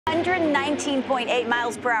119.8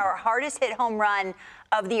 miles per hour, hardest hit home run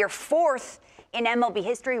of the year, fourth in MLB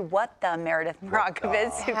history. What the Meredith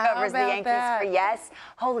Marakovits, who covers the Yankees for Yes.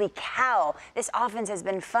 Holy cow. This offense has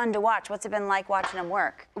been fun to watch. What's it been like watching them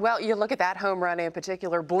work? Well, you look at that home run in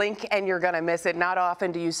particular, blink and you're going to miss it. Not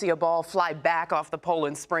often do you see a ball fly back off the pole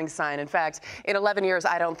in spring sign. In fact, in 11 years,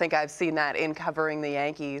 I don't think I've seen that in covering the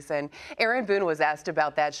Yankees. And Aaron Boone was asked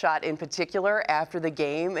about that shot in particular after the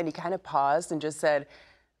game, and he kind of paused and just said,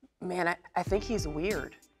 man, I think he's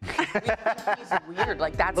weird. He's weird.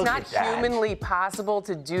 Like, that's not humanly possible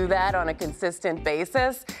to do that on a consistent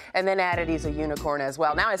basis. And then added he's a unicorn as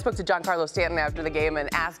well. Now, I spoke to Giancarlo Stanton after the game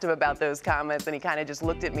and asked him about those comments, and he kind of just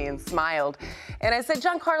looked at me and smiled. And I said,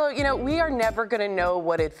 Giancarlo, you know, we are never going to know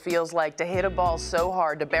what it feels like to hit a ball so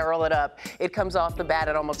hard, to barrel it up. It comes off the bat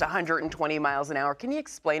at almost 120 miles an hour. Can you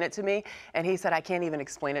explain it to me? And he said, I can't even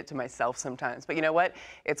explain it to myself sometimes. But you know what?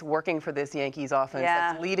 It's working for this Yankees offense.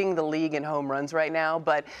 That's leading the league in home runs right now.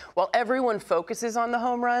 But while everyone focuses on the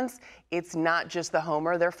home runs, it's not just the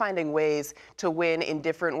homer. They're finding ways to win in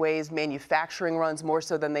different ways, manufacturing runs more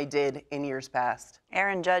so than they did in years past.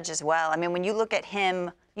 Aaron Judge as well. I mean, when you look at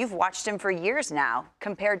him, you've watched him for years now.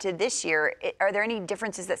 Compared to this year, are there any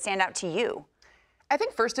differences that stand out to you? I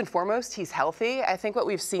think first and foremost, he's healthy. I think what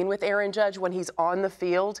we've seen with Aaron Judge, when he's on the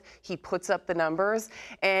field, he puts up the numbers.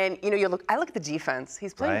 And, you know, I look at the defense.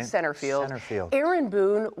 He's playing center field. Center field. Aaron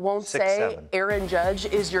Boone won't 6'7". say Aaron Judge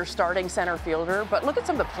is your starting center fielder, but look at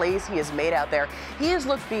some of the plays he has made out there. He has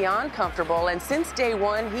looked beyond comfortable, and since day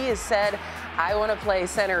one, he has said, I want to play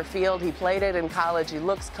center field. He played it in college. He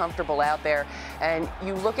looks comfortable out there. And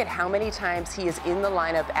you look at how many times he is in the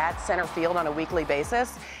lineup at center field on a weekly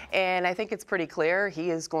basis, and I think it's pretty clear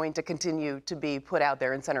he is going to continue to be put out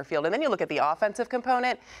there in center field. And then you look at the offensive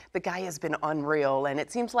component. The guy has been unreal, and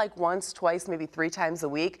it seems like once, twice, maybe 3 times a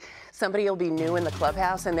week, somebody will be new in the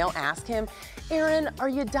clubhouse, and they'll ask him, Aaron, are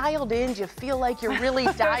you dialed in? Do you feel like you're really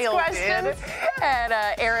dialed in? And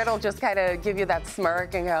Aaron will just kind of give you that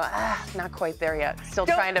smirk and go, not quite there yet. Still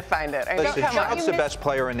trying to find it. Listen, Trout's the best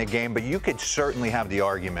player in the game, but you could certainly have the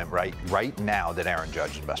argument right now that Aaron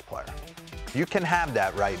Judge is the best player. You can have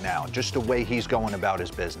that right now, just the way he's going about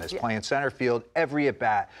his business, playing center field every at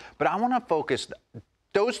bat. But I want to focus.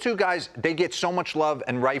 Those two guys, they get so much love,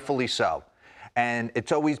 and rightfully so. And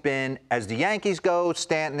it's always been, as the Yankees go,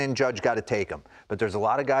 Stanton and Judge got to take them. But there's a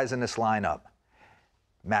lot of guys in this lineup.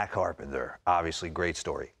 Matt Carpenter, obviously, great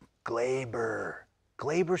story. Gleyber's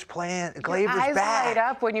playing. Gleyber's eyes back. light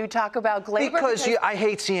up when you talk about Gleyber. Because I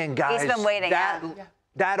hate seeing guys He's been waiting,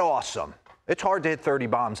 that awesome. It's hard to hit 30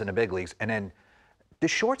 bombs in the big leagues. And then the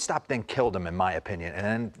shortstop then killed him, in my opinion. And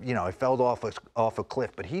then, you know, it fell off a cliff.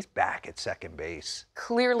 But he's back at second base.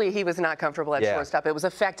 Clearly, he was not comfortable at shortstop. It was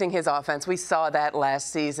affecting his offense. We saw that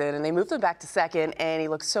last season. And they moved him back to second, and he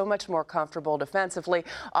looks so much more comfortable defensively.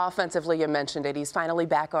 Offensively, you mentioned it. He's finally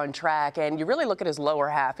back on track. And you really look at his lower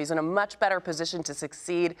half. He's in a much better position to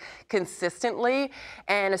succeed consistently.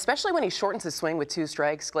 And especially when he shortens his swing with 2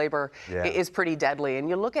 strikes, Gleyber is pretty deadly. And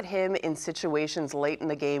you look at him in situations late in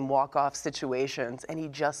the game, walk-off situations, and he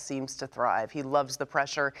just seems to thrive. He loves the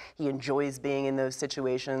pressure. He enjoys being in those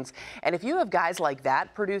situations. And if you have guys like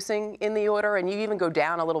that producing in the order, and you even go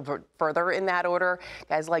down a little further in that order,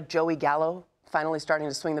 guys like Joey Gallo finally starting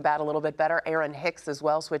to swing the bat a little bit better, Aaron Hicks as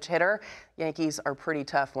well, switch hitter. Yankees are pretty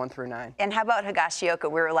tough 1 through 9. And how about Higashioka?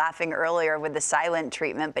 We were laughing earlier with the silent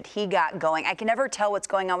treatment, but he got going. I can never tell what's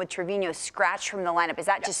going on with Trevino. Scratched from the lineup. Is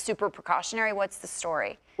that just super precautionary? What's the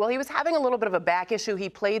story? Well, he was having a little bit of a back issue. He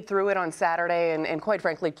played through it on Saturday and quite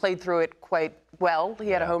frankly, played through it quite well. He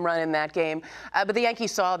had a home run in that game. But the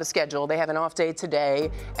Yankees saw the schedule. They have an off day today,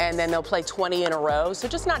 and then they'll play 20 in a row. So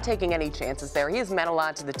just not taking any chances there. He has meant a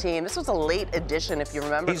lot to the team. This was a late addition, if you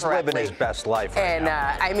remember correctly. He's living his best life right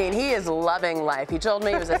now. I mean, he is loving life. He told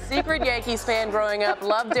me he was a secret Yankees fan growing up,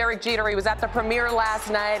 loved Derek Jeter. He was at the premiere last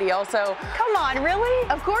night. He also... Come on, really?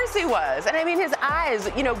 Of course he was. And I mean, his eyes,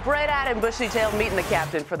 you know, bred out and bushy-tailed, meeting the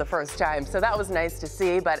captain for the first time. So that was nice to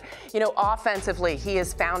see. But, you know, offensively, he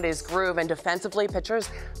has found his groove. And defensively, pitchers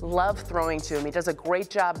love throwing to him. He does a great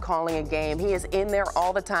job calling a game. He is in there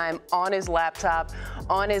all the time, on his laptop,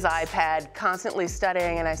 on his iPad, constantly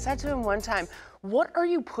studying. And I said to him one time, what are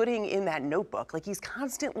you putting in that notebook? Like, he's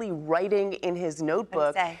constantly writing in his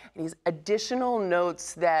notebook. And he's additional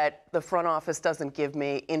notes that the front office doesn't give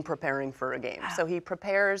me in preparing for a game. So he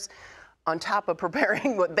prepares on top of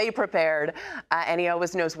preparing what they prepared, and he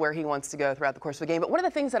always knows where he wants to go throughout the course of the game. But one of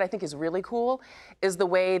the things that I think is really cool is the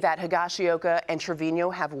way that Higashioka and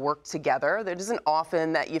Trevino have worked together. It isn't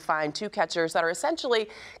often that you find two catchers that are essentially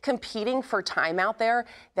competing for time out there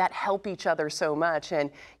that help each other so much.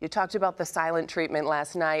 And you talked about the silent treatment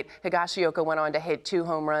last night. Higashioka went on to hit 2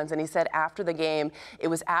 home runs, and he said after the game, it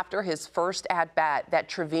was after his first at-bat that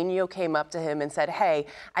Trevino came up to him and said, "Hey,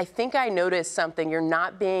 I think I noticed something. You're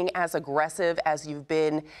not being as aggressive as you've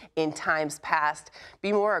been in times past.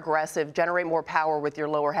 Be more aggressive, generate more power with your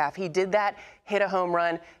lower half." He did that, hit a home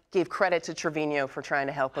run, gave credit to Trevino for trying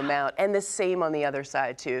to help him out, and the same on the other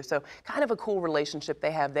side too. So kind of a cool relationship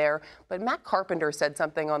they have there. But Matt Carpenter said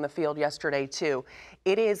something on the field yesterday too.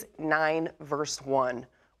 It is 9 versus 1.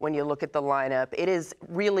 When you look at the lineup, it is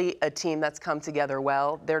really a team that's come together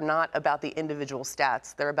well. They're not about the individual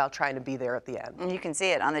stats. They're about trying to be there at the end. And you can see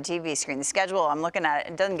it on the TV screen. The schedule, I'm looking at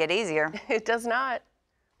it, it doesn't get easier. It does not.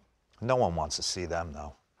 No one wants to see them,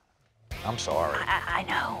 though. I'm sorry. I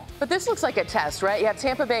know. But this looks like a test, right? You have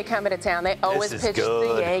Tampa Bay coming to town. They always pitch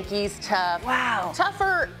the Yankees tough. Wow.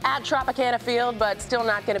 Tougher at Tropicana Field, but still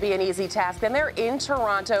not going to be an easy task. Then they're in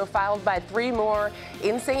Toronto, followed by 3 more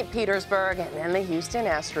in St. Petersburg, and then the Houston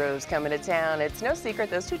Astros coming to town. It's no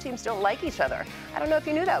secret those two teams don't like each other. I don't know if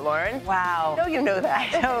you knew that, Lauren. Wow. No, you know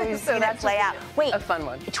that. I know, you've seen that play out. Wait, a fun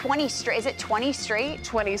one. 20 straight, is it 20 straight?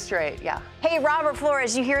 20 straight, yeah. Hey, Robert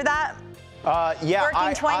Flores, you hear that? Yeah,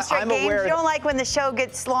 working 20 straight I'm games. aware. You don't like when the show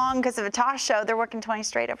gets long because of a toss show. They're working 20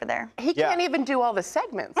 straight over there. He can't even do all the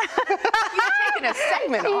segments. He's taking a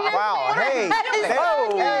segment off. Wow. Hey.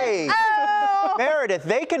 Hey. Oh. Meredith,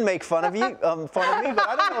 they can make fun of you, but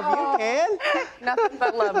I don't know if you can. Nothing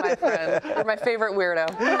but love, my friend. You're my favorite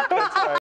weirdo. That's right.